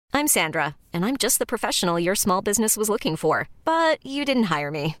I'm Sandra, and I'm just the professional your small business was looking for. But you didn't hire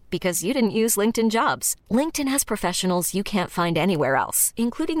me because you didn't use LinkedIn Jobs. LinkedIn has professionals you can't find anywhere else,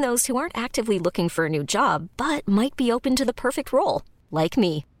 including those who aren't actively looking for a new job, but might be open to the perfect role, like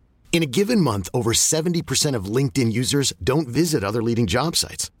me. In a given month, over 70% of LinkedIn users don't visit other leading job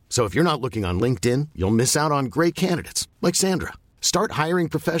sites. So if you're not looking on LinkedIn, you'll miss out on great candidates like Sandra. Start hiring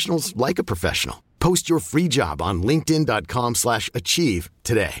professionals like a professional. Post your free job on linkedin.com/achieve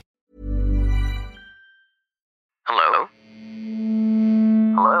today. Hello?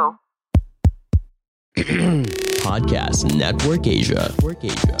 Hello? Podcast Network Asia.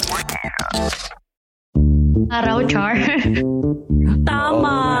 Araw, Char.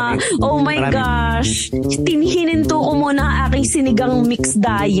 Tama. Oh my gosh. Hinhinto ko muna ang aking sinigang mixed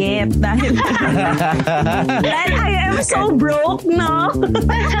diet dahil I am so broke, no?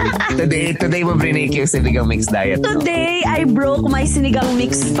 Today mo brinake yung sinigang mixed diet. Today, I broke my sinigang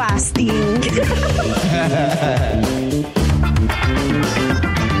mixed fasting.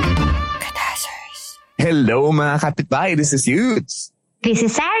 Hello mga kapitbahay, this is Yudes. This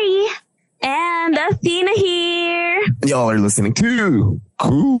is Sari. And Athena here. Y'all are listening to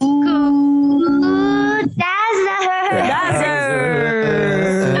Cool Dazzers.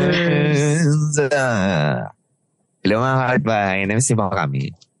 Hello mga kapitbahay, namiss mo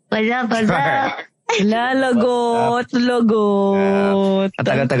kami. What's up? Lagot. At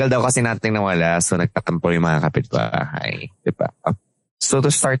tagal-tagal daw kasi natin nawala, so nagtatampo yung mga kapitbahay. Diba? So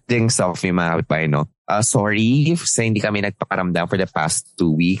to start things off yung mga kapitbahay, no? Sorry sa hindi kami nagpakaramdam for the past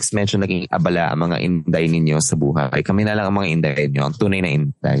 2 weeks. Medyo naging abala ang mga inday ninyo sa buhay. Kami na lang ang mga inday ninyo. Ang tunay na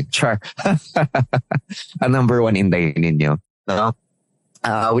inday. Char. Ang number 1 inday ninyo. No?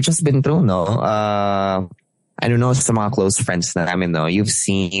 Which has been true, no? I don't know, sa mga close friends namin, no? You've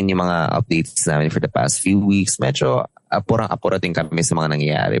seen yung mga updates namin for the past few weeks. Medyo apurang-apura din kami sa mga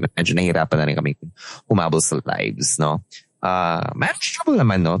nangyayari. Medyo nahirapan na rin kami humabol sa lives, no? Manageable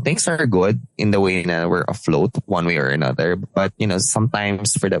naman, no? Things are good in the way na we're afloat one way or another. But, you know,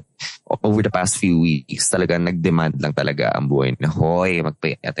 sometimes over the past few weeks, talaga nag-demand lang talaga ang buhay na, hoy,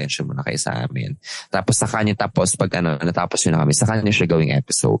 mag-pay attention muna kayo sa amin. Tapos sa kanya, pag natapos yun na kami, sa kanya siya gawing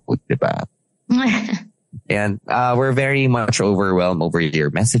episode, di ba? And we're very much overwhelmed over your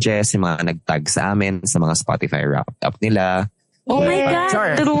messages, yung mga nag-tag sa amin, sa mga Spotify wrap-up nila. Oh my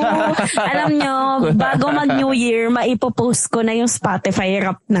God, true. Alam nyo, bago mag-New Year, maipopost ko na yung Spotify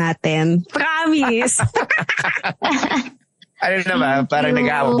rap natin. Promise. Ano na ba? Parang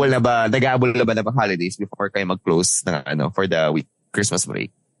nag-aabol na ba ng holidays before kayo mag-close na, for the week, Christmas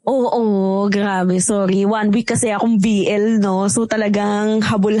break? Oo, grabe. Sorry. 1 week kasi akong VL, no? So talagang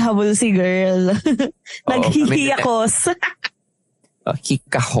habol-habol si girl. Naghihiyakos.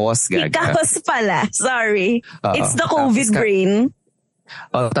 Kikahos, gaga. Kikahos pala. Sorry. It's the COVID brain.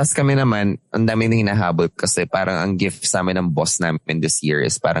 Tapos kami naman, ang dami nang hinahabol kasi parang ang gift sa amin ng boss namin this year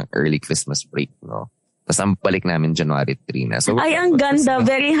is parang early Christmas break, no? Tapos ang balik namin January 3 na. So, ay, ang ganda.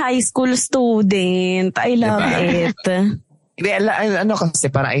 Very high school student. I love it. Kasi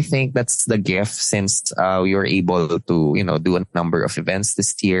parang I think that's the gift since we were able to, do a number of events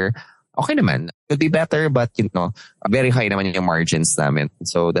this year. Okay naman. Could be better, but very high naman yung margins namin.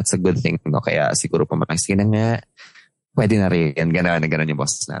 So that's a good thing, no? Kaya siguro sige na nga, pwede na rin. Ganon yung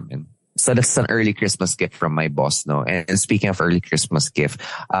boss namin. So that's an early Christmas gift from my boss, no? And speaking of early Christmas gift,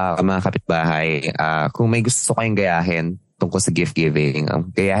 mga kapitbahay, kung may gusto kayong gayahin tungkol sa gift giving,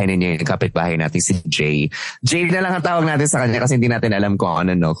 gayahin ninyo yung kapitbahay natin si Jay. Jay na lang ang tawag natin sa kanya kasi hindi natin alam kung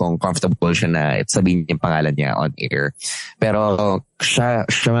kung comfortable siya na sabihin yung pangalan niya on air. Pero siya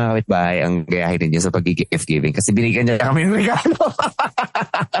mga kapitbahay ang gayahin ninyo sa pag-gift giving kasi binigyan niya kami ng regalo.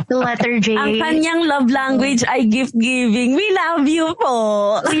 The letter J. Ang kanyang love language ay gift giving. We love you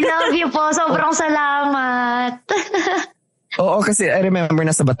po. We love you po. Sobrang salamat. Oo, kasi I remember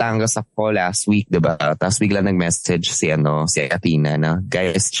na sa Batangas ako last week, diba? Tapos bigla nag-message si Athena na,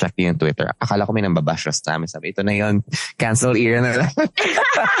 guys, check yung Twitter. Akala ko may nambabash sa amin. Sabi, ito na yun. Cancel ear na lang.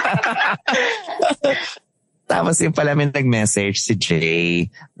 Tapos yung pala may nag-message si Jay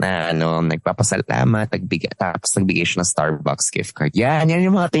na nagpapasalamat, tapos nagbigay siya ng Starbucks gift card. Yan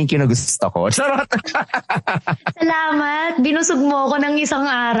yung mga thank you na gusto ko. Charot! Salamat. Binusog mo ako ng isang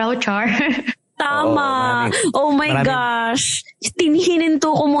araw, Char. Tama. Oh my gosh.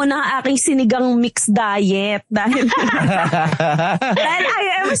 Hininto ko muna ang aking sinigang mixed diet dahil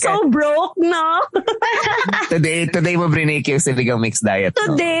I am so broke, no? Today mo brinake yung sinigang mixed diet.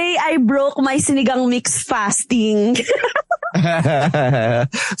 Today, I broke my sinigang mixed fasting.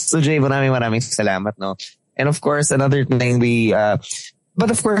 So Jay, maraming salamat, no? And of course, another thing But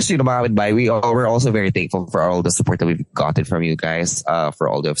of course, mga kapitbahay, we're also very thankful for all the support that we've gotten from you guys,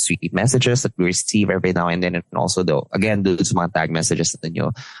 for all the sweet messages that we receive every now and then, and also again, those mga tag messages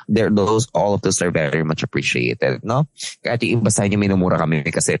ninyo. All of those are very much appreciated, no? Kahit yung iba sa inyo minumura kami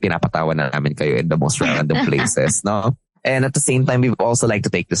kasi pinapatawa na namin kayo in the most random places, no? And at the same time, we would also like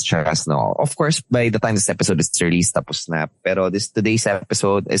to take this chance, no? Of course, by the time this episode is released, tapos na. Pero today's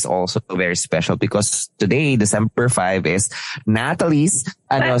episode is also very special because today, December 5, is Natalie's,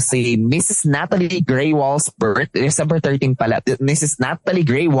 si Mrs. Natalie Graywall's birthday. December 13 pala. Mrs. Natalie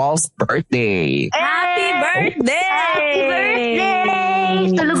Graywall's birthday. Happy birthday! Happy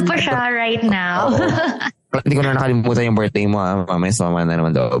birthday! Tulog pa siya right now. Hindi ko na nakalimutan yung birthday mo. Mamaya sumama na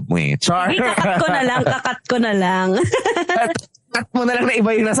naman loob mo eh. Char! Kakat ko na lang. Cut mo na lang na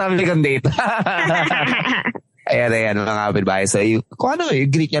iba yung nasabi kong date. Ayan, mga kapitbahay. So, kung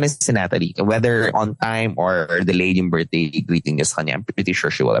greet niya na si Natalie, whether on time or delayed yung birthday greeting niya sa kanya, I'm pretty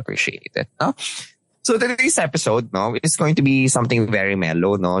sure she will appreciate it. No? So, today's episode, no, is going to be something very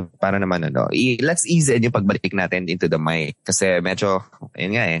mellow, no? Para naman, let's ease in yung pagbalik natin into the mic. Kasi medyo,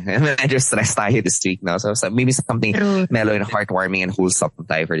 medyo stressed tayo this week, no? So maybe something mellow and heartwarming and wholesome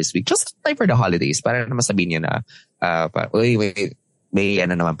tayo for this week. Just time for the holidays. Para naman sabihin nyo na, may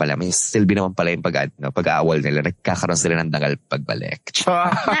naman pala, may silbi naman pala yung pag-aawal nila. Nagkakaroon sila ng dangal pagbalik.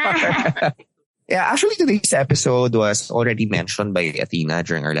 Yeah, actually today's episode was already mentioned by Athena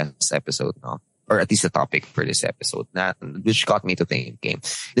during our last episode, no? Or at least the topic for this episode, which got me to thinking.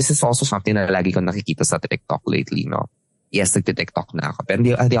 This is also something na lagi ko nakikita sa TikTok lately, no? Yes, nagti-TikTok na ako, pero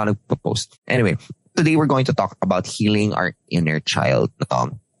hindi ako nagpo-post. Anyway, today we're going to talk about healing our inner child,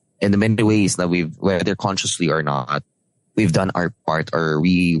 no? In the many ways na whether consciously or not, we've done our part or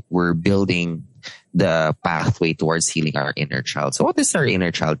we were building the pathway towards healing our inner child. So what is our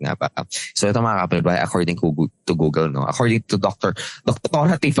inner child nga ba? So ito mga kapitbahay, according to Google, no? According to Dr.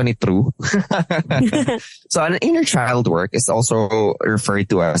 Tiffany True. So an inner child work is also referred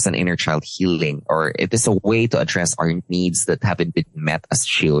to as an inner child healing, or it is a way to address our needs that haven't been met as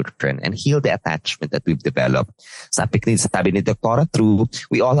children and heal the attachment that we've developed. Sabi ni Dr. True,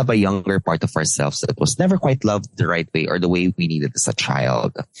 we all have a younger part of ourselves that was never quite loved the right way or the way we needed as a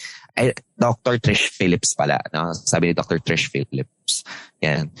child. Dr. Trish Phillips pala, no? Sabi ni Dr. Trish Phillips.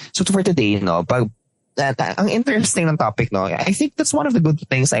 Yan. So for today, no, ang interesting ng topic, no, I think that's one of the good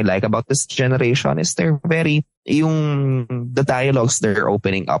things I like about this generation is the dialogues they're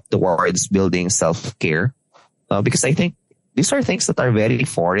opening up towards building self-care. Because I think these are things that are very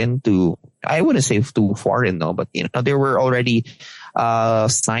foreign to, I wouldn't say too foreign, no, but there were already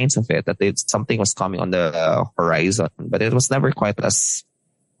signs of it, that something was coming on the horizon, but it was never quite as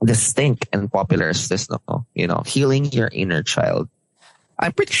distinct and popular as this, no? Healing your inner child.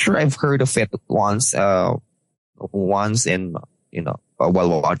 I'm pretty sure I've heard of it once in, while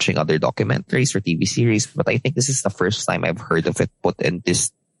watching other documentaries or TV series, but I think this is the first time I've heard of it put in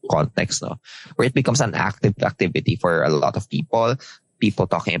this context, no? Where it becomes an active activity for a lot of people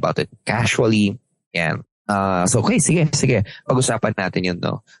talking about it casually. And, so okay, sige. Pag-usapan natin yun,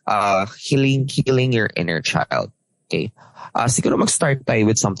 no? Healing your inner child. Okay. Siguro mag-start tayo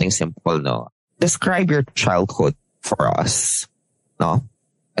with something simple, no? Describe your childhood for us, no?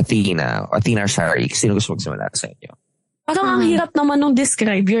 Athena or Shari, sino gusto magsimula sa inyo? Parang ang hirap naman nung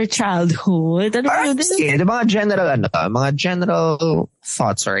describe your childhood. Sige, mga general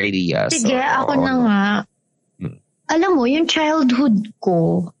thoughts or ideas. Sige, ako na nga. Alam mo, yung childhood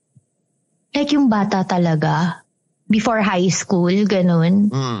ko, like yung bata talaga, before high school,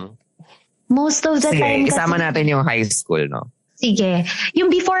 ganun. Most of the time kasi, isama natin yung high school, no? Sige. Yung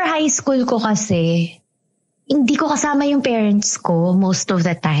before high school ko kasi, hindi ko kasama yung parents ko most of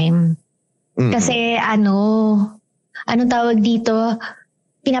the time. Kasi anong tawag dito,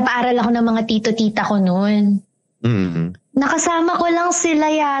 pinapaaral ako ng mga tito-tita ko noon. Nakasama ko lang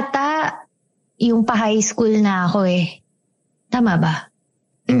sila yata yung pa-high school na ako eh. Tama ba?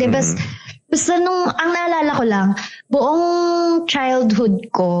 Hindi, basta nung, ang naalala ko lang, buong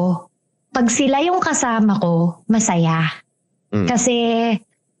childhood ko, pag sila yung kasama ko, masaya. Kasi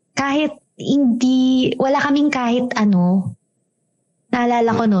kahit wala kaming kahit ano,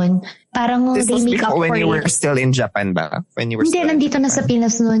 naalala ko nun, parang this they make up for it. When you were still in Japan ba? Hindi, nandito na sa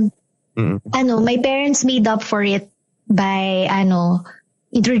Pinas nun. My parents made up for it by,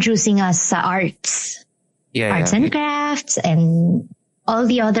 introducing us sa arts. Arts and crafts and all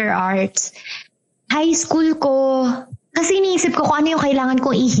the other arts. High school ko, kasi iniisip ko kung ano yung kailangan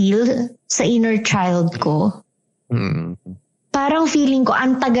kong i-heal sa inner child ko. Parang feeling ko,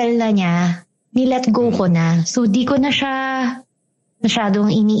 ang tagal na niya, ni-let go ko na. So, di ko na siya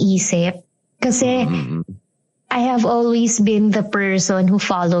masyadong iniisip. Kasi, I have always been the person who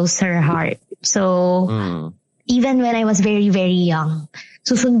follows her heart. So, even when I was very, very young,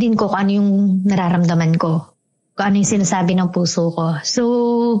 susundin ko kung ano yung nararamdaman ko. Kung ano yung sinasabi ng puso ko. So,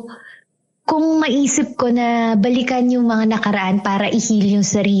 kung maisip ko na balikan yung mga nakaraan para i-heal yung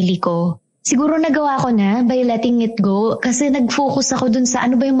sarili ko, siguro nagawa ko na by letting it go. Kasi nag-focus ako dun sa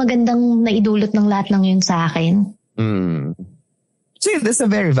ano ba yung magandang naidulot ng lahat ng yun sa akin. So that's a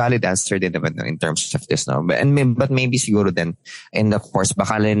very valid answer din naman in terms of this, no? But maybe siguro then, and of course,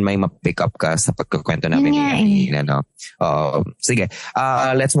 baka rin may ma-pick up ka sa pagkukwento namin ni Athena, no? Sige,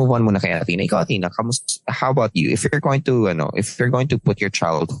 let's move on muna kay Athena. Ikaw, Athena, how about you? If you're going to put your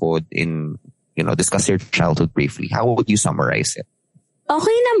childhood in, discuss your childhood briefly, how would you summarize it?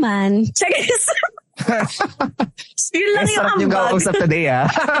 Okay naman. Yun lang yung ambag. Yung kausap today, ha?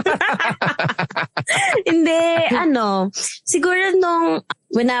 Hindi, siguro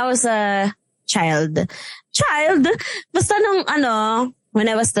when I was a child, basta when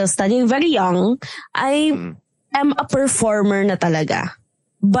I was still studying, very young, I am a performer na talaga.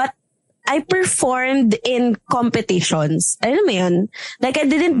 But I performed in competitions. Alam mo yun? Like, I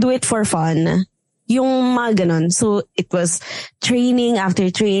didn't do it for fun. Yung mga ganon. So, it was training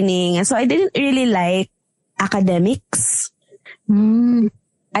after training. And so, I didn't really like academics. I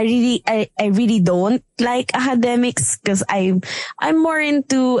really don't like academics because I'm more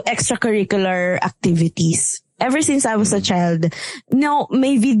into extracurricular activities. Ever since I was a child.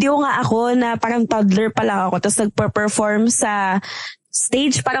 May video nga ako na parang toddler pa lang ako. Tapos nagpa-perform sa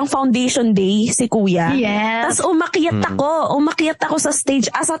stage, parang foundation day si kuya. Yes. Tapos umakyat ako sa stage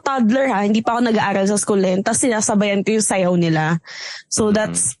as a toddler ha. Hindi pa ako nag-aaral sa school eh. Tapos sinasabayan ko yung sayaw nila. So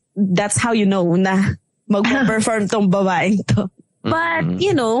that's how you know na magpa-perform tong babaeng to. But,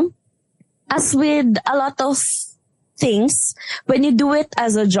 as with a lot of things, when you do it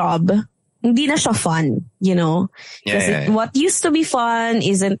as a job, hindi na siya fun, Kasi what used to be fun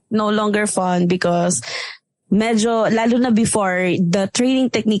isn't no longer fun because medyo, lalo na before, the training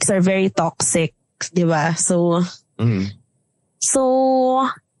techniques are very toxic, di ba? So,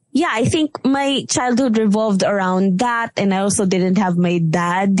 yeah, I think my childhood revolved around that, and I also didn't have my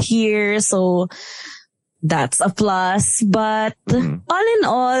dad here, so that's a plus. But all in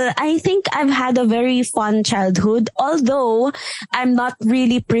all, I think I've had a very fun childhood, although I'm not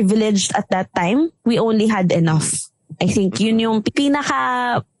really privileged at that time. We only had enough. I think yun yung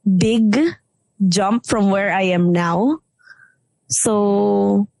pinaka big jump from where I am now.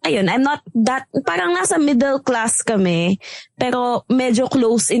 So, ayun, I'm not that, parang nasa middle class kami, pero medyo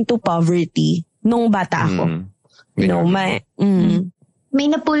close into poverty nung bata ako. May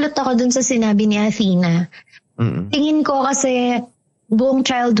napulot ako dun sa sinabi ni Athena. Tingin ko kasi buong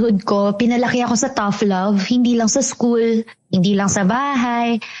childhood ko, pinalaki ako sa tough love, hindi lang sa school, hindi lang sa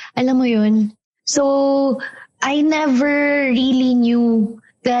bahay, alam mo yun. So, I never really knew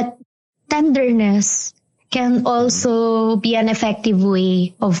that tenderness can also be an effective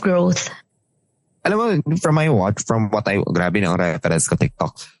way of growth. Alam mo, grabe na ang reference ko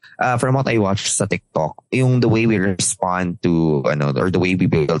TikTok. From what I watched sa TikTok, yung the way we respond to, or the way we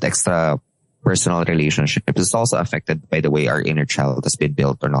build extra personal relationships is also affected by the way our inner child has been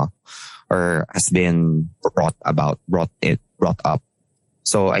built or not, or has been brought up.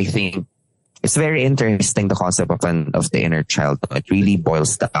 So I think it's very interesting, the concept of the inner child. It really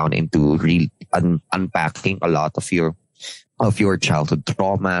boils down into really unpacking a lot of your childhood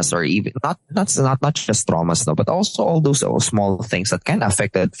traumas, or even not just traumas, no, but also all those small things that kind of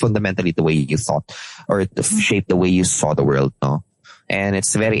affected fundamentally the way you thought, or shaped the way you saw the world, no. And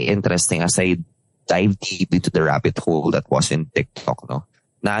it's very interesting as I dive deep into the rabbit hole that was in TikTok, no.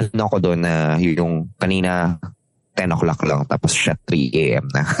 Naano ko doon na yung kanina 10 o'clock lang, tapos siya 3 a.m.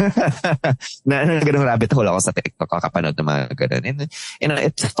 na ganung rabbit hole ako sa TikTok, kakapanood ng mga ganun. And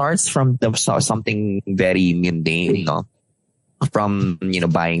it starts from something very mundane, no? From,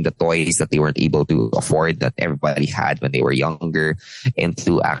 buying the toys that they weren't able to afford, that everybody had when they were younger,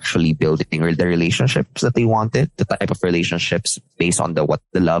 into actually building the relationships that they wanted, the type of relationships based on the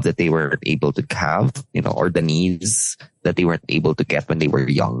love that they were able to have, or the needs that they weren't able to get when they were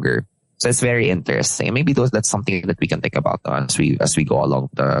younger. So it's very interesting. Maybe that's something that we can think about as we go along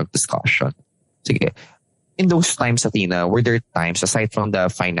the discussion. Sige. In those times, Athena, were there times, aside from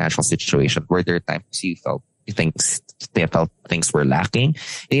the financial situation, were there times you felt things were lacking?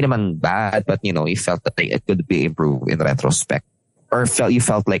 Hindi naman bad, but you felt that it could be improved in retrospect, or you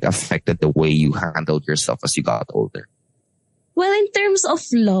felt like affected the way you handled yourself as you got older? Well, in terms of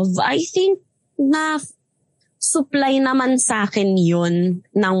love, I think na supply naman sa akin yun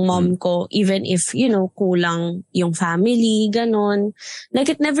ng mom ko, even if, kulang yung family, ganon. Like,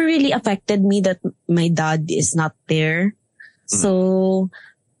 it never really affected me that my dad is not there. So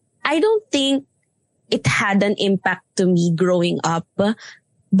I don't think it had an impact to me growing up.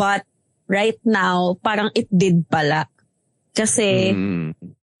 But right now, parang it did pala. Kasi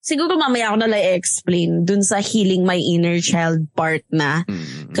siguro mamaya ako na lang explain dun sa healing my inner child part na.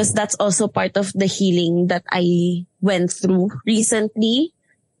 Because that's also part of the healing that I went through recently.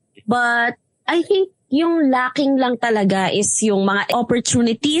 But I think yung lacking lang talaga is yung mga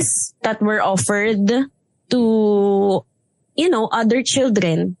opportunities that were offered to, other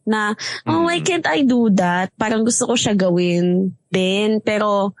children na, why can't I do that? Parang gusto ko siya gawin din.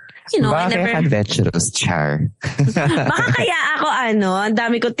 Pero, I never... adventurous, Char. Baka kaya ako, ang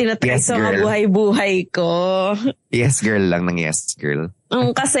dami ko tinatry sa mga buhay-buhay ko. Yes, girl lang ng yes, girl.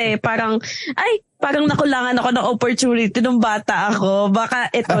 Kasi parang nakulangan ako ng opportunity nung bata ako.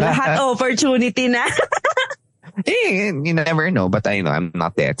 Baka ito, lahat opportunity na. You never know, but I know I'm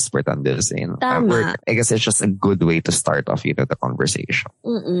not the expert on this. Tama. I guess it's just a good way to start off, the conversation.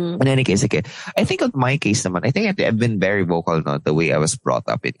 In any case, okay. I think on my case naman, I think I've been very vocal, the way I was brought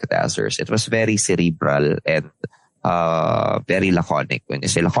up in Catazers. It was very cerebral and very laconic. When you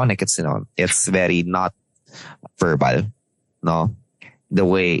say laconic, it's very not verbal, no? The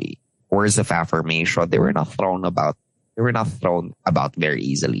way words of affirmation, they were not thrown about very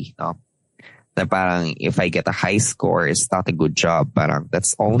easily, no? Na parang if I get a high score, it's not a good job. Parang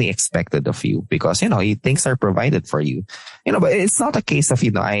that's only expected of you because, things are provided for you. But it's not a case of,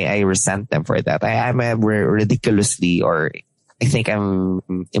 I resent them for that. I'm ridiculously, or I think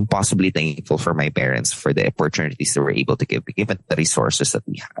I'm impossibly thankful for my parents for the opportunities they were able to give, given the resources that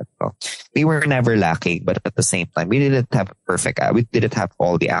we had. So we were never lacking, but at the same time, we didn't have we didn't have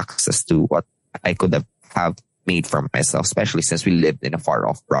all the access to what I could have made for myself, especially since we lived in a far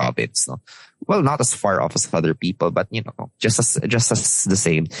off province. No? Well, not as far off as other people, but just as the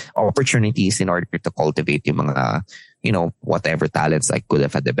same opportunities in order to cultivate yung mga, whatever talents I could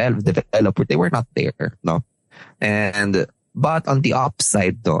have developed, they were not there. No, but on the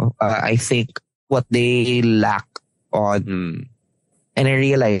upside, though, I think what they lack on, and I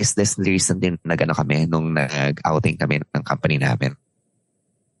realized this recently, kami nung nag-outing kami ng company namin.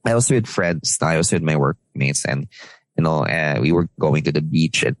 I was with friends, I was with my workmates, and we were going to the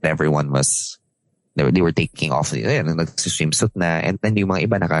beach, and everyone was, they were taking off, nag-swimsuit na, and then yung mga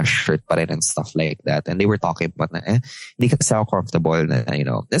iba naka-shirt pa rin and stuff like that, and they were talking about na, hindi kasi ako comfortable na,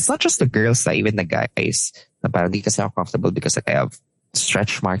 it's not just the girls, even the guys, na parang hindi kasi ako comfortable because I have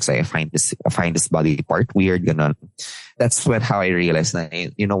stretch marks, I find this body part weird, ganun. That's how I realized that,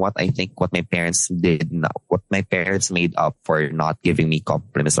 what I think what my parents made up for not giving me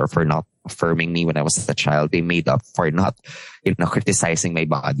compliments or for not affirming me when I was a child, they made up for not, criticizing my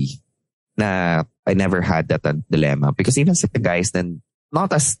body. Na I never had that dilemma because even the guys then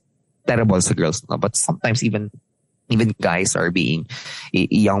not as terrible as the girls, no, but sometimes even guys are being,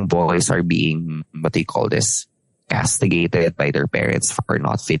 young boys are being, what do you call this? Castigated by their parents for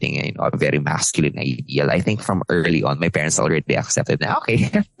not fitting in a very masculine ideal. I think from early on, my parents already accepted na, okay,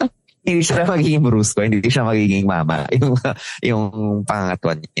 hindi siya magiging brusco, hindi siya magiging mama, yung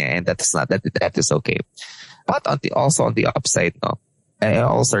pangatuan niya, and that is okay. But also on the upside, no, I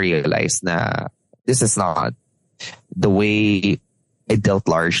also realized na this is not the way I dealt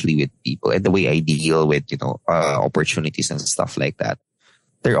largely with people and the way I deal with, opportunities and stuff like that.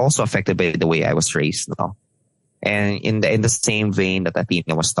 They're also affected by the way I was raised, no? And in the same vein that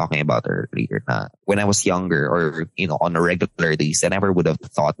Athena was talking about earlier, na when I was younger or, on a regular days, I never would have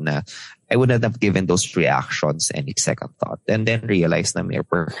thought na I wouldn't have given those reactions any second thought. And then realized na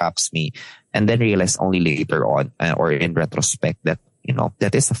perhaps me, and then realized only later on or in retrospect that,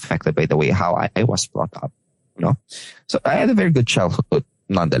 that is affected by the way how I was brought up, So I had a very good childhood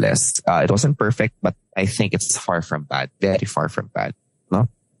nonetheless. It wasn't perfect, but I think it's far from bad, very far from bad, no?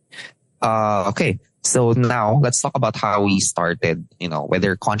 Okay. So now let's talk about how we started,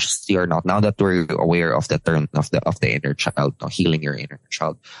 whether consciously or not. Now that we're aware of the term of the inner child, healing your inner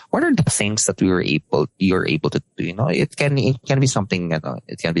child. What are the things that you're able to do? It can be something,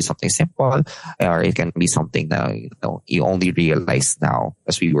 it can be something simple, or it can be something that, you only realize now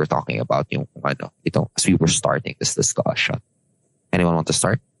as we were talking about, as we were starting this discussion. Anyone want to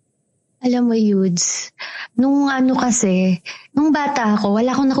start? Alam mo, Yudes, nung bata ako,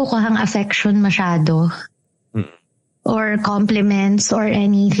 wala akong nakukuhang affection masyado. Or compliments or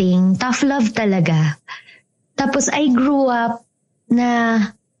anything. Tough love talaga. Tapos I grew up na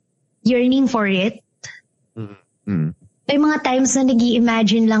yearning for it. May mga times na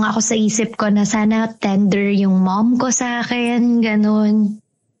nag-i-imagine lang ako sa isip ko na sana tender yung mom ko sa akin, ganun.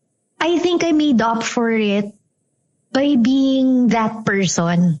 I think I made up for it by being that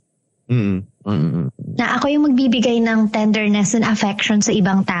person. Na ako yung magbibigay ng tenderness and affection sa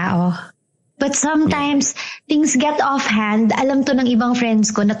ibang tao. But sometimes, things get offhand. Alam to ng ibang friends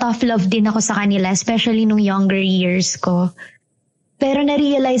ko na tough love din ako sa kanila, especially nung younger years ko. Pero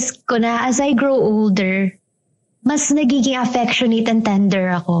na-realize ko na as I grow older, mas nagiging affectionate and tender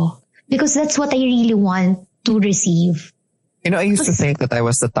ako. Because that's what I really want to receive. I used to think that I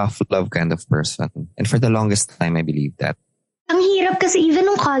was the tough love kind of person. And for the longest time, I believed that. Ang hirap kasi even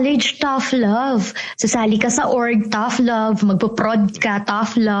nung college, tough love. Sasali ka sa org, tough love. Magpo-prod ka,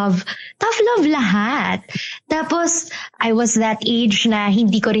 tough love. Tough love lahat. Tapos, I was that age na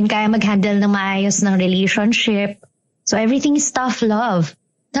hindi ko rin kaya mag-handle ng maayos ng relationship. So, everything is tough love.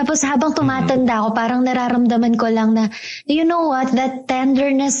 Tapos, habang tumatanda ako, parang nararamdaman ko lang na, you know what, that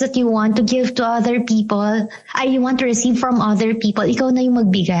tenderness that you want to give to other people, you want to receive from other people, ikaw na yung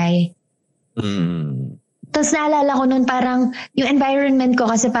magbigay. Tapos naalala ko nun parang, yung environment ko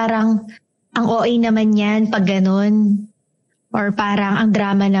kasi parang, ang OA naman yan pag ganun. Or parang ang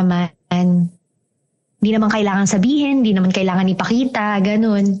drama naman. Hindi naman kailangan sabihin, hindi naman kailangan ipakita,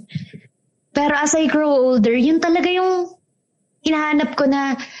 ganun. Pero as I grow older, yun talaga yung hinahanap ko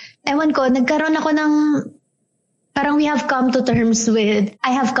na, ewan ko, nagkaroon ako ng, parang I have come to terms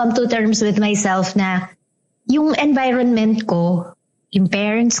with myself na yung environment ko, yung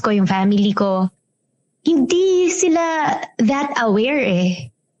parents ko, yung family ko, hindi sila that aware eh.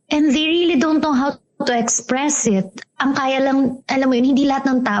 And they really don't know how to express it. Ang kaya lang, alam mo yun, hindi lahat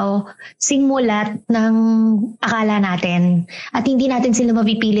ng tao singmulat ng akala natin. At hindi natin sila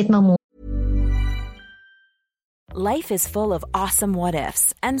mapipilit Life is full of awesome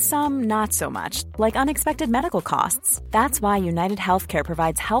what-ifs, and some not so much, like unexpected medical costs. That's why United Healthcare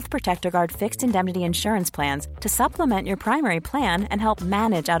provides Health Protector Guard fixed indemnity insurance plans to supplement your primary plan and help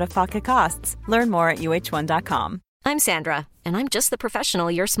manage out-of-pocket costs. Learn more at uh1.com. I'm Sandra, and I'm just the professional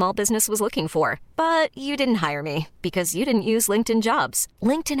your small business was looking for. But you didn't hire me because you didn't use LinkedIn Jobs.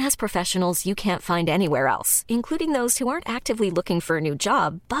 LinkedIn has professionals you can't find anywhere else, including those who aren't actively looking for a new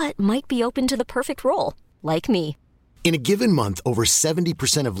job, but might be open to the perfect role, like me. In a given month, over 70%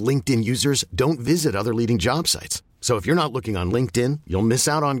 of LinkedIn users don't visit other leading job sites. So if you're not looking on LinkedIn, you'll miss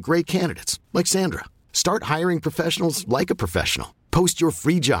out on great candidates like Sandra. Start hiring professionals like a professional. Post your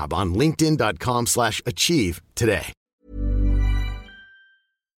free job on linkedin.com/achieve today.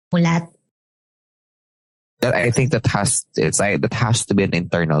 I think that has to be an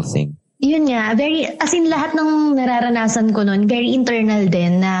internal thing. Yun nga, as in lahat ng nararanasan ko nun, very internal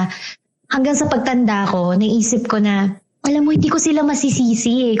din na hanggang sa pagtanda ko, naisip ko na, alam mo, hindi ko sila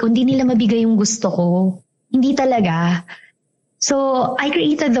masisisi kung di nila mabigay yung gusto ko. Hindi talaga. So, I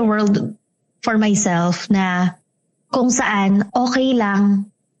created the world for myself na kung saan okay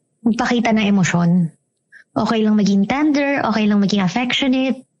lang magpakita ng emosyon. Okay lang maging tender, okay lang maging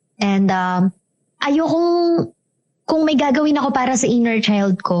affectionate, and ayokong, kung may gagawin ako para sa inner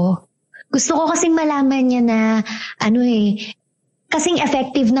child ko, gusto ko kasing malaman niya na, kasing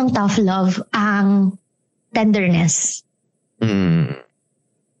effective ng tough love ang tenderness.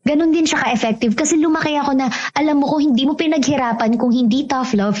 Ganon din siya ka-effective kasi lumaki ako na alam mo kung hindi mo pinaghirapan, kung hindi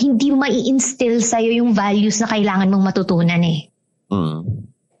tough love, hindi mo mai-instill sa'yo yung values na kailangan mong matutunan eh.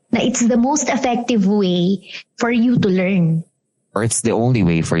 Na it's the most effective way for you to learn. Or it's the only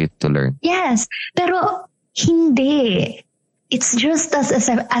way for you to learn. Yes, pero hindi. It's just as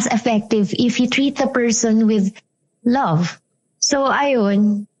effective if you treat the person with love. So,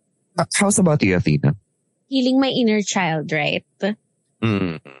 ayun. How's about you, Athena? Healing my inner child, right?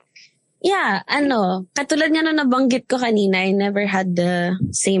 Yeah, katulad nga na nabanggit ko kanina, I never had the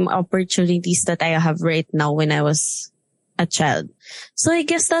same opportunities that I have right now when I was a child. So, I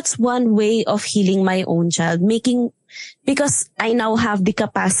guess that's one way of healing my own child, because I now have the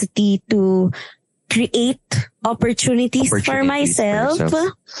capacity to create opportunities for myself.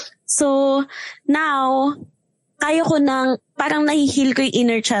 So, now, kaya ko parang nahihil ko yung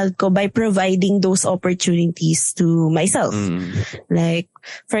inner child ko by providing those opportunities to myself. Like,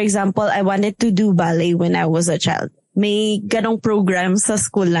 for example, I wanted to do ballet when I was a child. May ganong program sa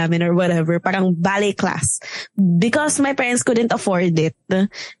school namin or whatever, parang ballet class. Because my parents couldn't afford it,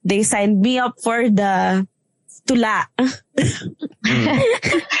 they signed me up for the tula.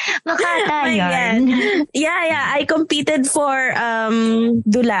 Makata yan. Yeah. I competed for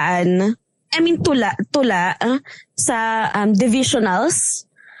dulaan. Tula sa divisionals.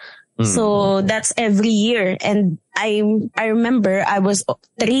 So that's every year. And I remember I was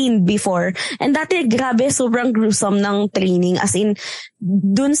trained before. And dati grabe, sobrang gruesome ng training. As in,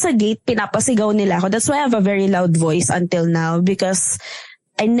 dun sa gate, pinapasigaw nila ako. That's why I have a very loud voice until now. Because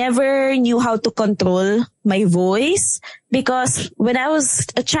I never knew how to control my voice. Because when I was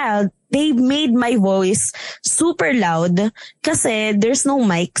a child, they made my voice super loud kasi there's no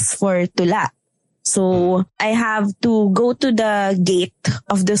mics for tula. So I have to go to the gate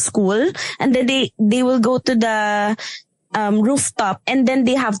of the school, and then they will go to the rooftop, and then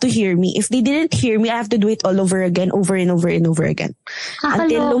they have to hear me. If they didn't hear me, I have to do it all over again, over and over and over again.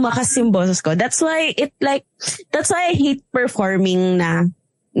 Until lumakas yung boses ko. That's why I hate performing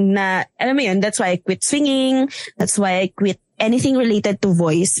na alam mo yun, that's why I quit singing. That's why I quit anything related to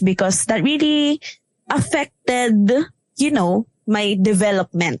voice, because that really affected, my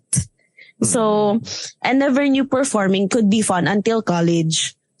development. So, I never knew performing could be fun until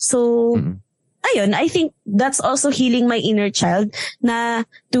college. So, ayun, I think that's also healing my inner child na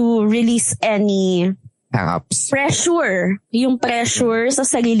to release any hang-ups. Yung pressure sa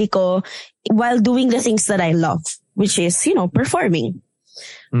sarili ko while doing the things that I love, which is, performing.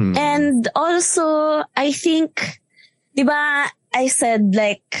 And also, I think, diba, I said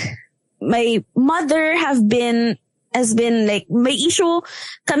like, my mother has been like, may issue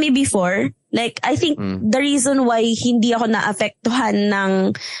kami before. Like, I think the reason why hindi ako naapektuhan ng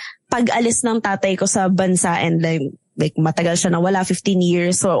pag-alis ng tatay ko sa bansa, and like matagal siya na wala, 15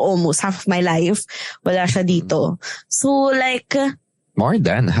 years or almost half of my life, wala siya dito. So like, more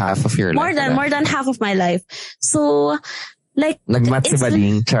than half of your life. More than half of my life. So, like, nagmat si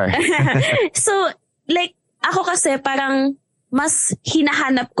Bading, char. So, like, ako kasi parang mas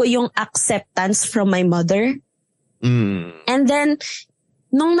hinahanap ko yung acceptance from my mother. And then,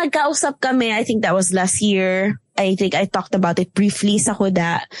 nung nagkausap kami, I think that was last year, I think I talked about it briefly sa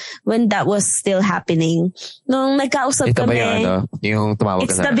Huda when that was still happening. Nung nagkausap ito kami, ba yung tumawag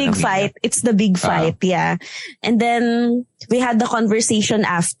it's the big fight. It's the big fight, yeah. And then, we had the conversation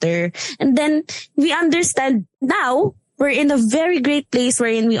after. And then, we understand now, we're in a very great place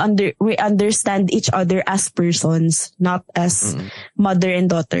wherein we understand each other as persons, not as mother and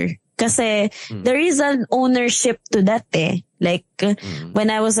daughter. Kasi there is an ownership to that Like,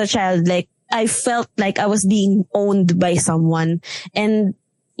 when I was a child, like, I felt like I was being owned by someone. And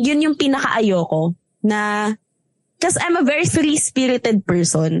yun yung pinaka-ayoko na, because I'm a very free-spirited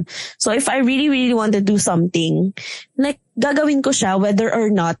person. So if I really, really want to do something, like, gagawin ko siya whether or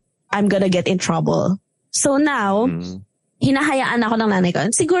not I'm gonna get in trouble. So now, hinahayaan ako ng nanay ko.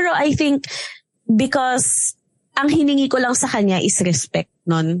 And siguro, I think, because ang hiningi ko lang sa kanya is respect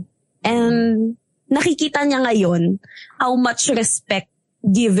nun. And nakikita niya ngayon how much respect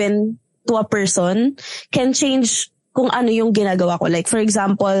given to a person can change kung ano yung ginagawa ko. Like, for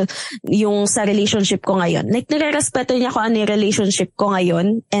example, yung sa relationship ko ngayon. Like, nire-respeto niya kung ano yung relationship ko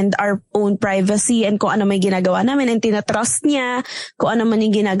ngayon and our own privacy and kung ano may ginagawa namin, and tinatrust niya kung ano man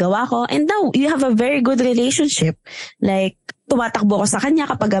yung ginagawa ko. And now, you have a very good relationship. Like, tumatakbo ko sa kanya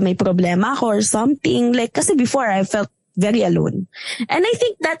kapag may problema ako or something. Like, kasi before, I felt very alone. And I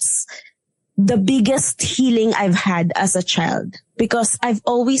think that's the biggest healing I've had as a child, because I've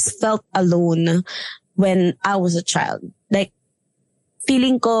always felt alone when I was a child. Like,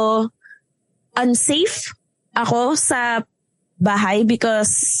 feeling ko unsafe ako sa bahay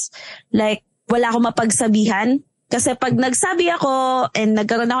because, like, wala akong mapagsabihan. Kasi pag nagsabi ako and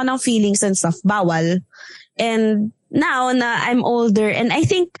nagkaroon ako ng feelings and stuff, bawal. And now na I'm older, and I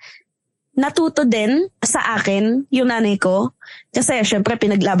think natuto din sa akin yung nanay ko. Kasi syempre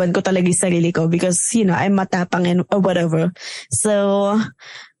pinaglaban ko talaga yung sarili ko because, I'm matapang and or whatever. So,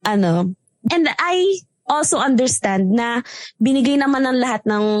 and I also understand na binigay naman ng lahat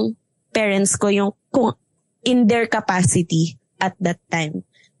ng parents ko yung kung in their capacity at that time.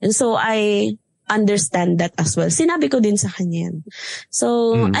 And so I understand that as well. Sinabi ko din sa kanya yan.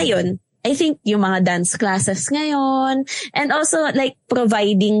 So, ayun. I think yung mga dance classes ngayon, and also like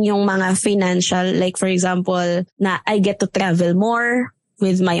providing yung mga financial, like for example, na I get to travel more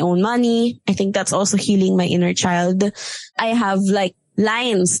with my own money. I think that's also healing my inner child. I have like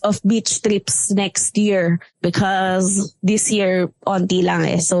lines of beach trips next year because this year onti lang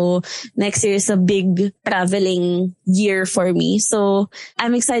So next year is a big traveling year for me. So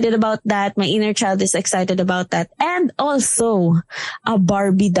I'm excited about that. My inner child is excited about that. And also a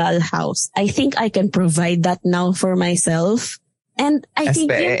Barbie doll house. I think I can provide that now for myself. And I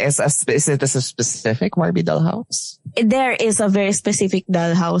think is it a specific Barbie doll house? There is a very specific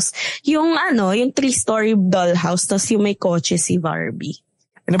doll house. Yung yung 3-story doll house, tas yung may kotse si Barbie.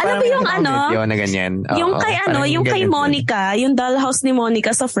 Ano ba yung video na ganyan? Yung kay yung kay Monica, yung doll house ni Monica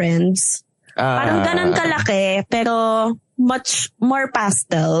sa Friends. Parang ganun kalaki, pero much more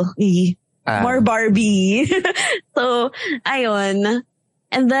pastel. More Barbie. So, ayun.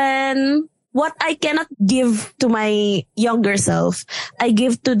 And then, what I cannot give to my younger self, I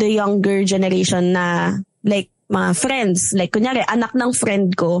give to the younger generation na, like, mga friends. Like, kunyari, anak ng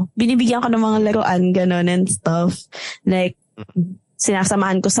friend ko, binibigyan ko ng mga laruan, ganon and stuff. Like,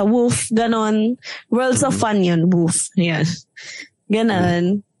 sinasamahan ko sa Woof, ganon. Worlds of Fun yun, Woof. Yan.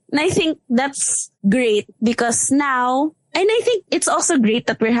 Ganon. And I think that's great because now, and I think it's also great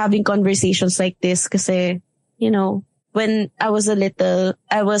that we're having conversations like this kasi, you know, when I was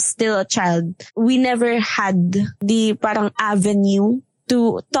still a child, we never had the parang avenue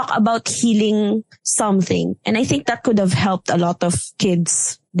to talk about healing something. And I think that could have helped a lot of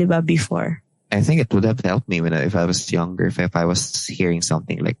kids, diba, before. I think it would have helped me if I was younger, if I was hearing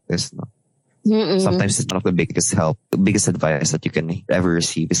something like this. No? Sometimes it's one of the biggest advice that you can ever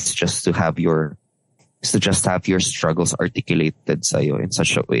receive is just to have your struggles articulated sa'yo in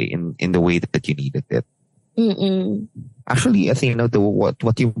such a way, in the way that you needed it. Actually, I think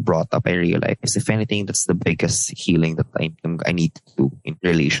what you brought up, I realized, if anything, that's the biggest healing that I need to do in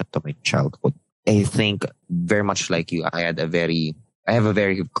relation to my childhood. I think very much like you, I have a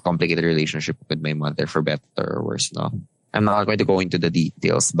very complicated relationship with my mother, for better or worse. No, I'm not going to go into the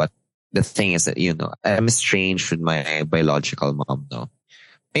details, but the thing is that, you know, I'm estranged with my biological mom. No,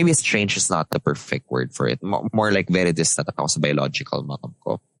 maybe estranged is not the perfect word for it. More like very distant ako sa biological mom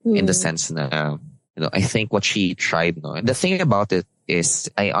ko, in the sense na, you know, I think what she tried, no, and the thing about it is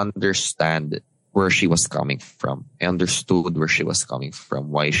I understand where she was coming from. I understood where she was coming from,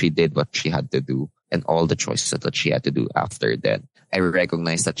 why she did what she had to do, and all the choices that she had to do after that. I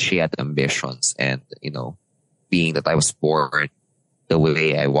recognized that she had ambitions, and, you know, being that I was born the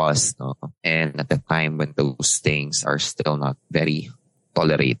way I was, no, and at the time when those things are still not very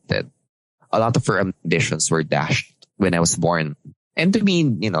tolerated, a lot of her ambitions were dashed when I was born. And to me,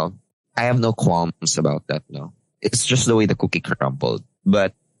 you know, I have no qualms about that. No, it's just the way the cookie crumbled.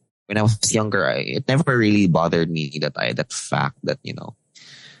 But when I was younger, it never really bothered me that fact that, you know,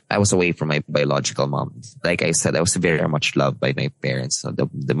 I was away from my biological mom. Like I said, I was very much loved by my parents,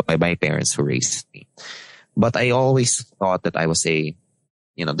 by my parents who raised me. But I always thought that I was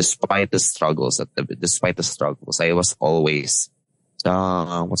despite the struggles, I was always,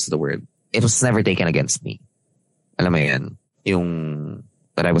 what's the word? It was never taken against me. Alam mo yan,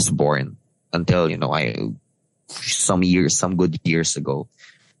 that I was born until, you know, some good years ago,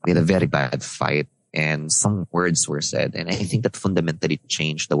 we had a very bad fight and some words were said. And I think that fundamentally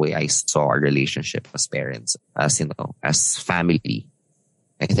changed the way I saw our relationship as parents, as, you know, as family.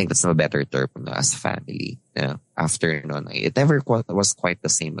 I think that's a better term, as family. After, you know, it never was quite the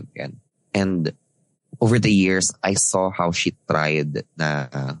same again. And over the years, I saw how she tried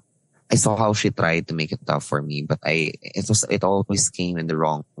to make it tough for me, but it always came in the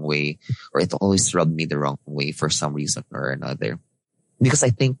wrong way, or it always rubbed me the wrong way for some reason or another. Because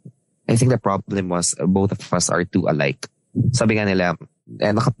I think the problem was both of us are too alike. Sabi nga nila,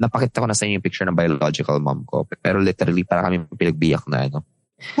 napakita ko na sa inyo yung picture ng biological mom ko, pero literally para kami pinagbiyak na, ano.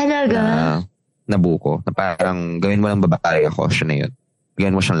 Talaga? Na buko. Na parang gawin mo lang babae ako, siya na yun.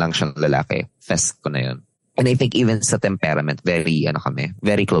 Gawin mo siyang lalaki. Fest ko na yun. And I think even sa temperament, very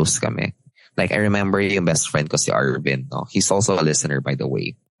close kami. Like, I remember yung best friend ko, si Arvin. No? He's also a listener, by the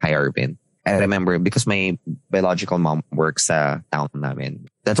way. Hi, Arvin. I remember because my biological mom works sa town namin.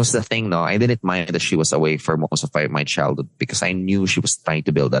 That was the thing, no? I didn't mind that she was away for most of my childhood because I knew she was trying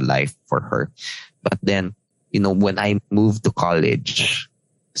to build a life for her. But then, you know, when I moved to college,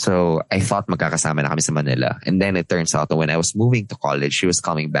 so I thought magkakasama na kami sa Manila. And then it turns out that when I was moving to college, she was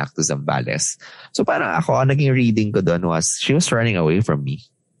coming back to Zambales. So parang ako, ang naging reading ko doon was, she was running away from me.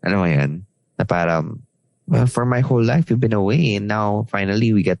 Ano mo yan? Na parang, well, for my whole life, we've been away. And now,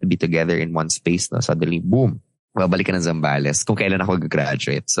 finally, we get to be together in one space. No? Suddenly, boom, babalik ka ng Zambales kung kailan ako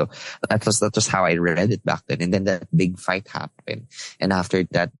graduate. So that was how I read it back then. And then that big fight happened. And after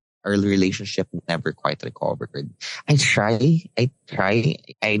that, our relationship never quite recovered. I try.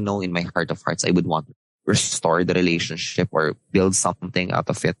 I know in my heart of hearts, I would want to restore the relationship or build something out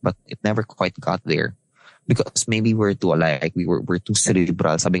of it, but it never quite got there. Because maybe we're too alike, we're too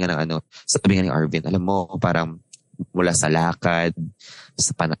cerebral. Sabi nga ni Arvin, alam mo, parang mula sa lakad,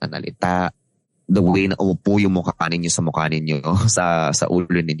 sa pananalita, the way na umupo yung mukha ninyo sa ulo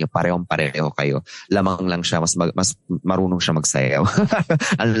ninyo, parehong-pareho kayo. Lamang lang siya, mas marunong siya magsayaw.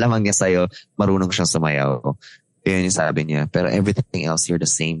 Ang lamang niya sa'yo, marunong siyang sumayaw. Yun yung sabi niya. Pero everything else, you're the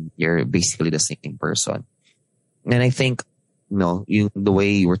same. You're basically the same person. And I think, no, the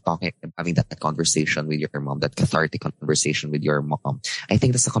way you were talking, having that conversation with your mom, that cathartic conversation with your mom, I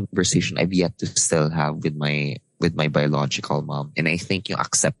think that's a conversation I've yet to still have with my biological mom. And I think yung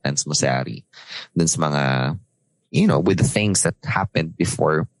acceptance mo, Sari, dun sa mga, you know, with the things that happened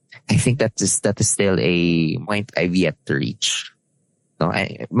before, I think that is still a point I've yet to reach. No,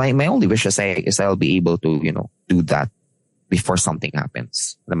 my only wish is I'll be able to, do that before something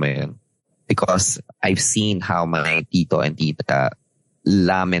happens. Alam mo yun? Because I've seen how my tito and tita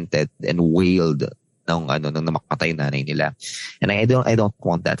lamented and wailed nung namatay nanay nila. And I don't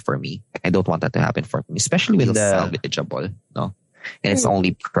want that for me. I don't want that to happen for me, especially with the salvageable, no? And it's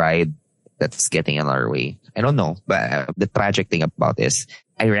only pride that's getting in our way. I don't know, but the tragic thing about this,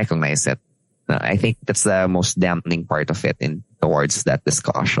 I recognize it. I think that's the most damning part of it towards that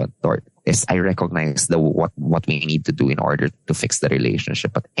discussion. Is I recognize what we need to do in order to fix the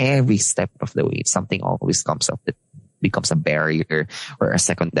relationship. But every step of the way, something always comes up that becomes a barrier or a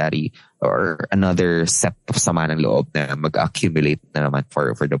secondary or another set of sama ng loob na mag-accumulate na naman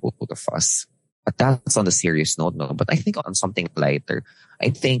for the both of us. But that's on the serious note, no? But I think on something lighter, I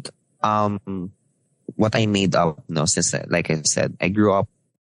think what I made up, no, since like I said, I grew up.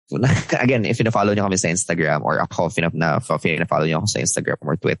 Again, if follow niyo kami sa Instagram or ako, follow niyo ako sa Instagram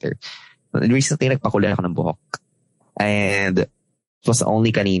or Twitter. Recently, nagpakulay ako ng buhok. And it was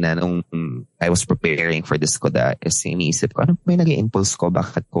only kanina nung I was preparing for this koda is iniisip ko, ano may nag-impulse ko?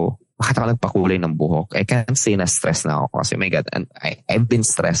 Bakit ako nagpakulay ng buhok? I can't say na stress na ako kasi, oh my God, and I've been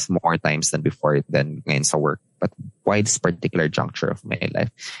stressed more times than before than ngayon sa work. But why this particular juncture of my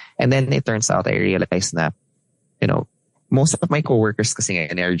life? And then it turns out I realized na, most of my coworkers kasi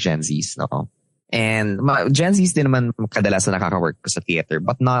ngayon are Gen Zs, no? And Gen Zs din naman kadalasan nakaka-work ko sa theater,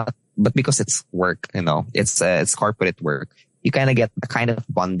 but because it's work, it's corporate work. You kind of get the kind of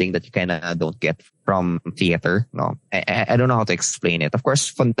bonding that you kind of don't get from theater, no? I don't know how to explain it. Of course,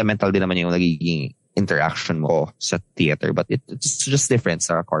 fundamental din naman yung nagiging interaction mo sa theater, but it's just different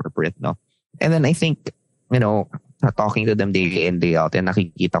sa corporate, no? And then I think, talking to them day in, day out, and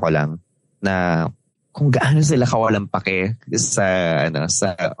nakikita ko lang na kung gaano sila kawalang pake sa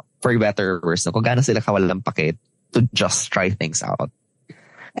for better or worse, no? Kung gaano sila kawalang pake to just try things out.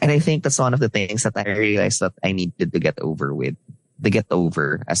 And I think that's one of the things that I realized that I needed to get over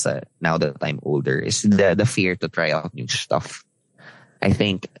now that I'm older is the fear to try out new stuff. I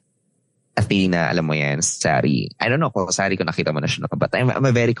think Athena, alam mo yan, Sari. I don't know kung Sari ko nakita mo na siya, but I'm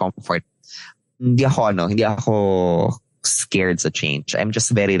a very comfort. Hindi ako scared sa change. I'm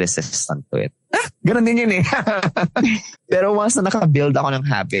just very resistant to it. Ganun din yun eh. Pero once na naka-build ako ng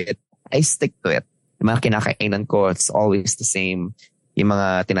habit, I stick to it. Yung mga kinakainan ko, it's always the same. Yung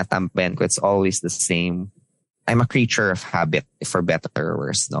mga tinatampen ko, it's always the same. I'm a creature of habit, for better or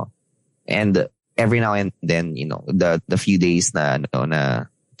worse, no? And every now and then, the few days na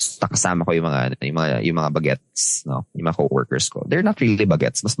nakasama ko yung mga bagets, no? Yung mga coworkers ko. They're not really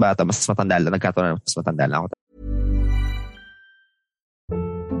bagets. Mas bata, mas matanda lang. Nagkataon na mas matanda lang ako.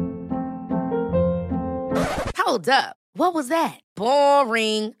 Hold up. What was that?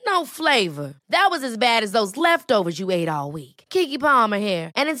 Boring. No flavor. That was as bad as those leftovers you ate all week. Keke Palmer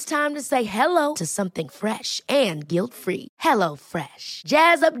here. And it's time to say hello to something fresh and guilt-free. HelloFresh.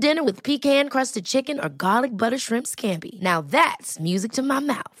 Jazz up dinner with pecan-crusted chicken or garlic butter shrimp scampi. Now that's music to my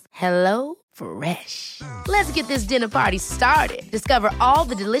mouth. HelloFresh. Let's get this dinner party started. Discover all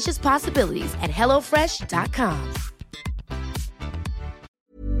the delicious possibilities at HelloFresh.com.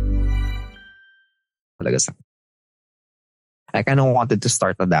 I kind of wanted to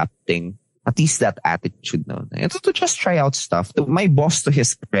start adapting at least that attitude, no? To just try out stuff. My boss, to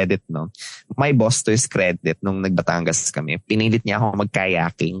his credit, nung nagbatangas kami, pinilit niya ako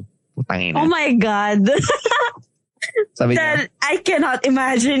mag-kayaking. Oh my God. Sabi niya, I cannot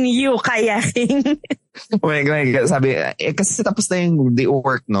imagine you kayaking. Oh my God. Sabi, kasi tapos na yung day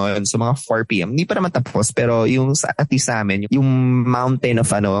work noon, so mga 4 p.m. Hindi pa naman tapos, pero at least sa amin, yung mountain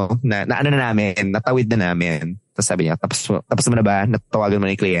of natawid na namin. Tapos sabi niya, tapos mo na ba? Natawagan mo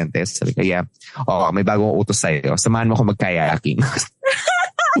na yung kliyente? Sabi ko, yeah. May bagong utos sa'yo. Samahan mo ako mag-kayaking. It's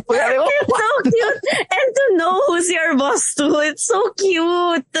so cute. And to know who's your boss too. It's so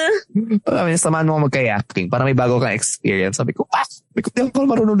cute. Samahan mo ako mag-kayaking para may bago kang experience. Sabi ko, di ako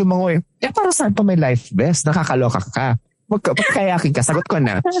marunong lumangoy. Para saan pa may life vest? Nakakaloka ka. Mag-kayaking ka. Sagot ko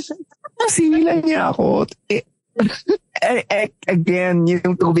na. Sinilan niya ako. Again,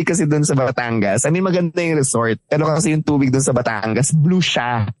 yung tubig kasi dun sa Batangas. I mean, maganda yung resort. Pero kasi yung tubig dun sa Batangas, blue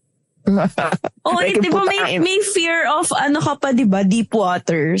siya. Like, di ba may fear of ka pa, di ba? Deep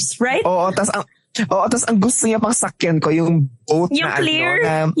waters, right? Oo, tas ang gusto niya pang sakyan ko, yung boat yung na clear?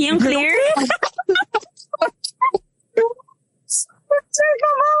 Yung clear?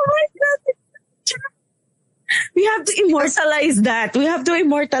 We have to immortalize that.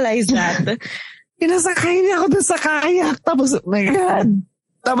 Pinasakay niya ako dun sa kayak. Tapos, oh my God.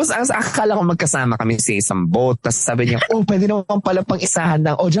 Tapos, akala ko magkasama kami sa isang boat. Tapos sabi niya, pwede naman pala pang isahan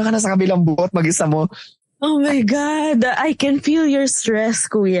lang. Diyan ka na sa kabilang boat, mag-isa mo. Oh my God. I can feel your stress,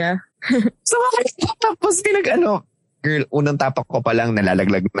 kuya. So, tapos girl, unang tapak ko pa lang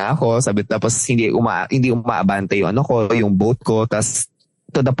nalalaglag na ako. Sabi, tapos hindi umaabante yung yung boat ko. Tapos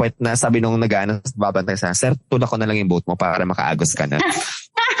to the point na sabi nung babantay sa, sir, tulak ko na lang yung boat mo para makaagos ka na.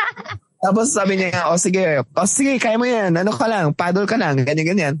 Tapos sabi niya, sige, kaya mo yan. Ka lang, paddle ka lang,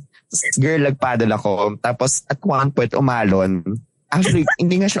 ganyan. Tapos girl, nag-paddle ako. Tapos at one point, umalon. Actually,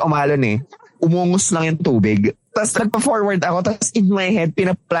 hindi nga siya umalon eh. Umungos lang yung tubig. Tapos nagpa-forward ako. Tapos in my head,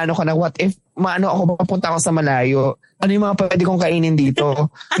 pinaplano ko na what if ako, papunta ako sa malayo. Ano yung mga pwede kong kainin dito?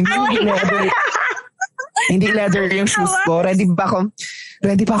 Hindi leather yung shoes ko. Ready pa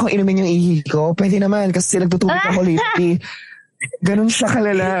akong inumin yung ihi ko. Pwede naman kasi nagtutubig ako lately. Ganun siya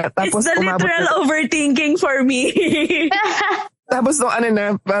kalala. Tapos it's the literal overthinking for me. Tapos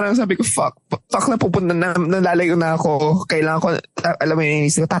parang sabi ko, fuck na pupunta na, nalalayo na ako. Kailangan ko, alam mo yung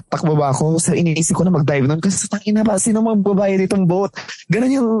inisip ko, tatakbo ba ako? So, iniisip ko na mag-dive nun. Kasi tangina ba, sino magbabayad itong boat?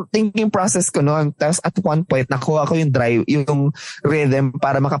 Ganun yung thinking process ko noon. Tapos at one point, nakuha ko yung drive, yung rhythm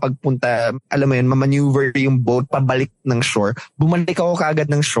para makapagpunta, alam mo yun, mamaneuver yung boat pabalik ng shore. Bumalik ako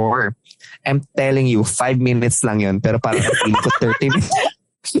kaagad ng shore. I'm telling you, 5 minutes lang yun. Pero parang feeling ko 30 minutes.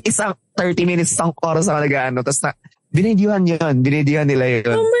 Isang 30 minutes, isang oras ako nag-ano. Tapos binidyohan nila yun.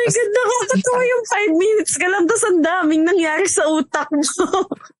 Oh my God, nakakatawa yung 5 minutes ka lang. Tapos ang daming nangyari sa utak mo.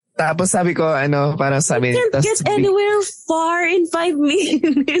 Tapos sabi ko, parang sabi... You can't get anywhere far in 5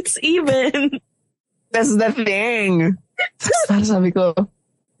 minutes even. That's the thing. Tapos parang sabi ko,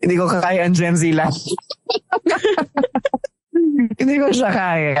 hindi ko kaya ang Gen Z life. Hindi ko siya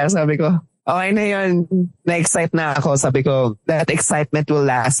kaya. Sabi ko, okay na yun. Na-excite na ako. Sabi ko, that excitement will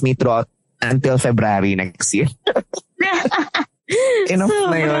last me throughout until February next year. Enough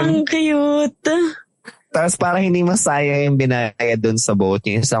na yun. Sobrang cute. Tapos parang hindi masaya yung binayad dun sa boat.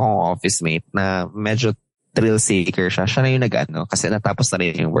 Yung isa kong office mate na medyo thrill seeker siya. Siya na yung kasi natapos na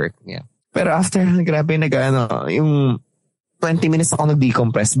rin yung work niya. Pero after, grabe yung 20 minutes ako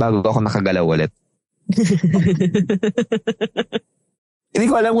nag-decompress bago ako nakagalaw ulit. Hindi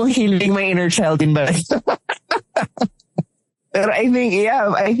ko alam kung healing my inner child din ba. Pero I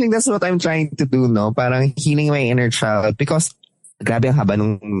think that's what I'm trying to do, no? Parang healing my inner child because grabe ang haba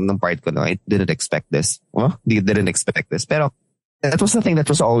nung part ko, no? I didn't expect this. Didn't expect this. Pero that was the thing that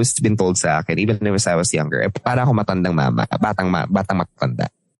was always been told sa akin, even when I was younger. Para ako matandang mama, batang matanda.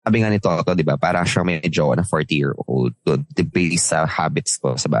 Sabi nga nito, di ba? Parang siya medyo na 40-year-old based sa habits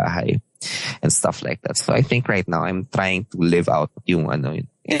ko sa bahay and stuff like that. So I think right now I'm trying to live out yung I'm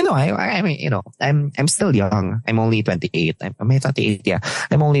still young. I'm only 28. I'm 28, yeah.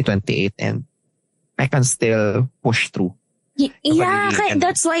 I'm only 28 and I can still push through. Yeah,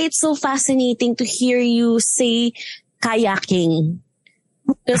 that's why it's so fascinating to hear you say kayaking.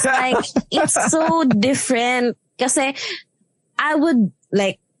 Because it's so different. Kasi I would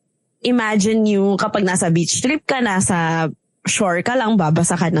imagine you kapag nasa beach trip ka, nasa shore ka lang,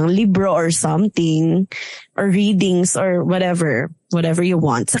 babasa ka ng libro or something, or readings or whatever you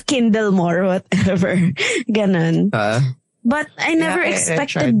want. Sa Kindle mo or whatever. Ganon. But I never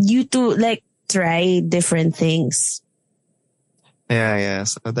expected you to try different things. Yeah.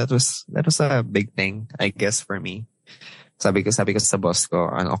 So that was a big thing, I guess, for me. Sabi ko sa boss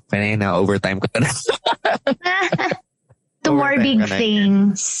ko, okay na overtime ko na. The more big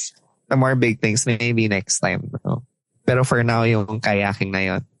things. The more big things, maybe next time. No? Pero for now, yung kayaking na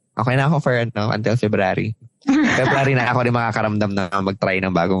yun, okay na ako for until February. February na ako rin makakaramdam na mag-try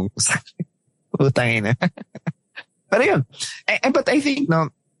ng bagong utangin na. Pero yun. But I think,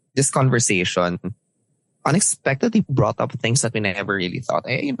 this conversation unexpectedly brought up things that we never really thought.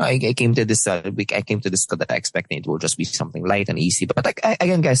 I came to this week, I came to this that I expected it will just be something light and easy. But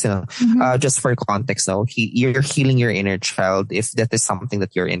again, guys, just for context, you're healing your inner child. If that is something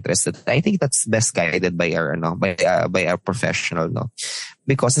that you're interested in, I think that's best guided by our professional,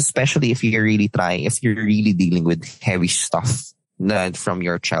 because especially if you're really dealing with heavy stuff from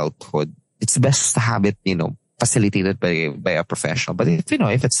your childhood, it's best to have it, facilitated by a professional. But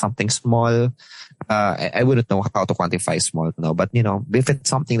if it's something small, I wouldn't know how to quantify small, but if it's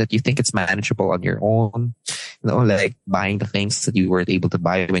something that you think it's manageable on your own, like buying the things that you weren't able to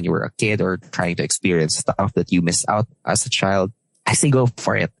buy when you were a kid, or trying to experience stuff that you missed out as a child, I say go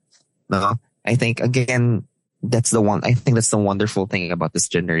for it. No, I think again, that's the wonderful thing about this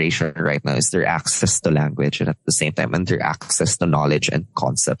generation right now is their access to language, and at the same time, and their access to knowledge and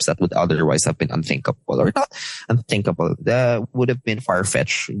concepts that would otherwise have been unthinkable, or not unthinkable, that would have been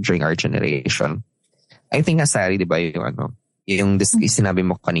far-fetched during our generation. I think Sari, di ba, yung sinabi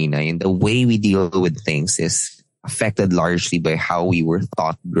mo kanina, the way we deal with things is affected largely by how we were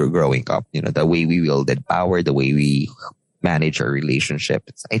taught growing up. You know, the way we wielded power, the way we manage our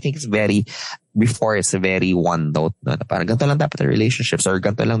relationships. I think it's very one note, no? Na parang ganito lang dapat ang relationships, or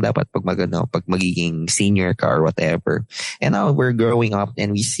ganito lang dapat pag magiging senior ka or whatever. And now we're growing up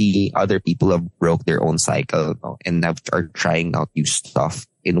and we see other people have broke their own cycle, no? And are trying out new stuff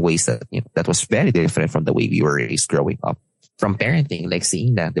in ways that, you know, that was very different from the way we were raised growing up. From parenting, like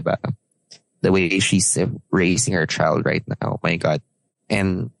seeing that, diba? The way she's raising her child right now, my God.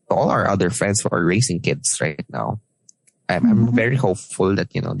 And all our other friends who are raising kids right now, I'm very hopeful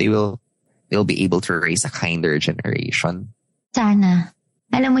that, you know, they'll be able to raise a kinder generation. Sana.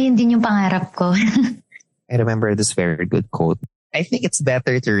 Alam mo, yun din yung pangarap ko. I remember this very good quote. I think it's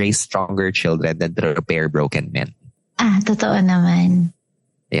better to raise stronger children than to repair broken men. Totoo naman.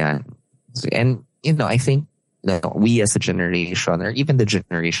 Yeah. And, you know, I think that we as a generation, or even the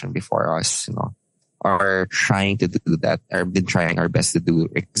generation before us, you know, are trying to do that, or been trying our best to do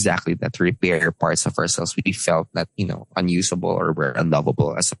exactly that, to repair parts of ourselves we felt that, you know, unusable or were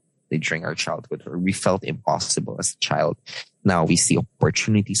unlovable as during our childhood, or we felt impossible as a child. Now we see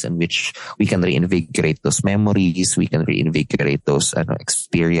opportunities in which we can reinvigorate those memories, we can reinvigorate those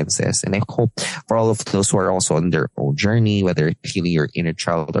experiences. And I hope for all of those who are also on their own journey, whether healing your inner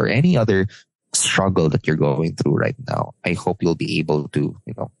child or any other struggle that you're going through right now, I hope you'll be able to,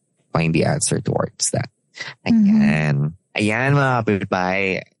 you know, find the answer towards that. Ayan mga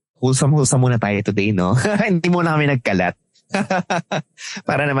kapitbahay. Wholesome muna tayo today, no? Hindi muna kami nagkalat.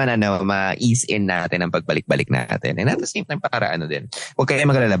 Para naman ma-ease in natin ang pagbalik-balik natin. And at the same time, para din. Huwag kayo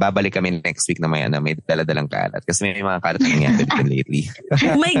magalala, babalik kami next week na may dala-dalang kalat. Kasi may mga kalat na nangyari din lately.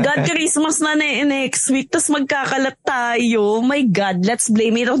 My God, Christmas na next week, tas magkakalat tayo. My God, let's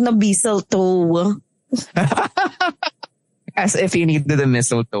blame it on the mistletoe. As if you needed the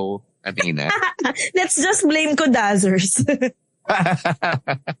mistletoe, Athena. Let's just blame Kudazzers.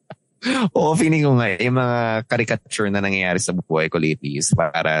 Oo, feeling ko nga, yung mga caricature na nangyayari sa buhay ko lately is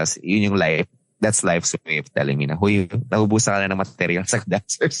para yun yung life. That's life's way of telling me na, huy, nahubusan ka na ng material sa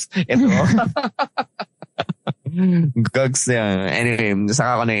dancers. Ito. Gags na. Anyway,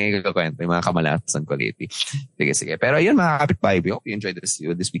 saka ko na ikakwento yung mga kamalasan ko lately. Sige. Pero yun mga kapitbahay, we hope you enjoyed this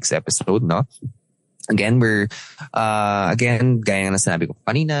week's episode, no? Again, gaya na sinabi ko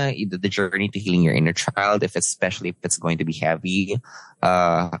kanina, the journey to healing your inner child, especially if it's going to be heavy,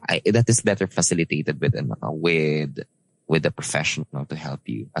 that is better facilitated with a professional to help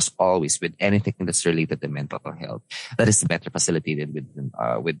you. As always, with anything that's related to mental health, that is better facilitated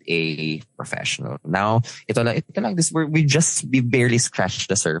with a professional. Now, ito lang this, we barely scratched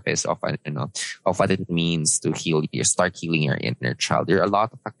the surface of what it means to start healing your inner child. There are a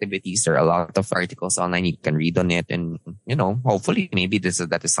lot of activities, there are a lot of articles online you can read on it, and hopefully maybe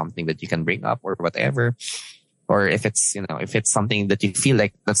that is something that you can bring up or whatever. Or if it's something that you feel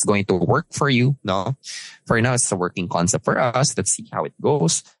like that's going to work for you, no? For now, it's a working concept for us. Let's see how it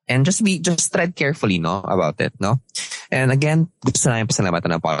goes. And just tread carefully, no, about it, no? And again, gusto namin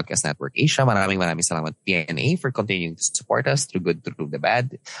pasalamatan ng Podcast Network Asia. Maraming salamat PNA for continuing to support us through good, through the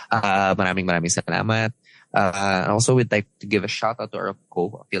bad. Maraming salamat. Also, we'd like to give a shout out to our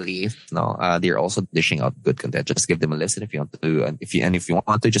co-affiliate. No, they're also dishing out good content. Just give them a listen if you want to. And if you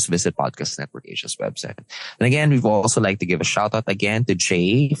want to, just visit Podcast Network Asia's website. And again, we'd also like to give a shout out again to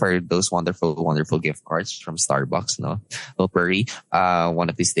Jay for those wonderful, wonderful gift cards from Starbucks. No, don't worry. One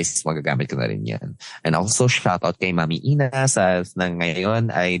of these days, magagamit ko na rin yan. And also, shout out kay Mami Ina na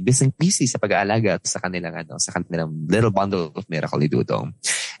ngayon ay busy sa pag-aalaga sa kanilang little bundle of Miracle ni Dudong.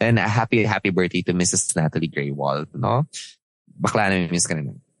 And a happy birthday to Mrs. Natalie Graywald, no? Bakla na miss ka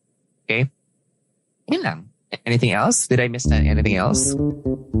na. Okay? Yun lang. Anything else? Did I miss anything else?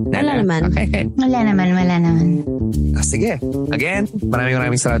 Wala naman. Okay. Wala naman. Sige. Again,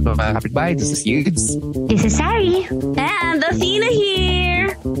 maraming salamat mga kapitbahay. This is Yudes. This is Sari. And Athena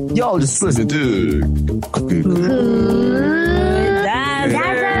here. Y'all just listen to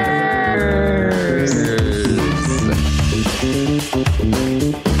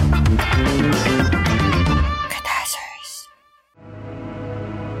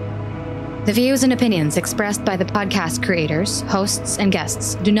The views and opinions expressed by the podcast creators, hosts, and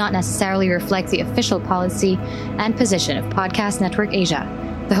guests do not necessarily reflect the official policy and position of Podcast Network Asia,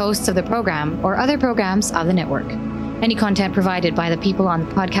 the hosts of the program, or other programs of the network. Any content provided by the people on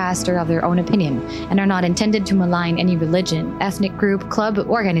the podcast are of their own opinion and are not intended to malign any religion, ethnic group, club,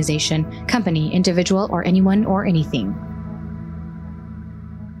 organization, company, individual, or anyone or anything.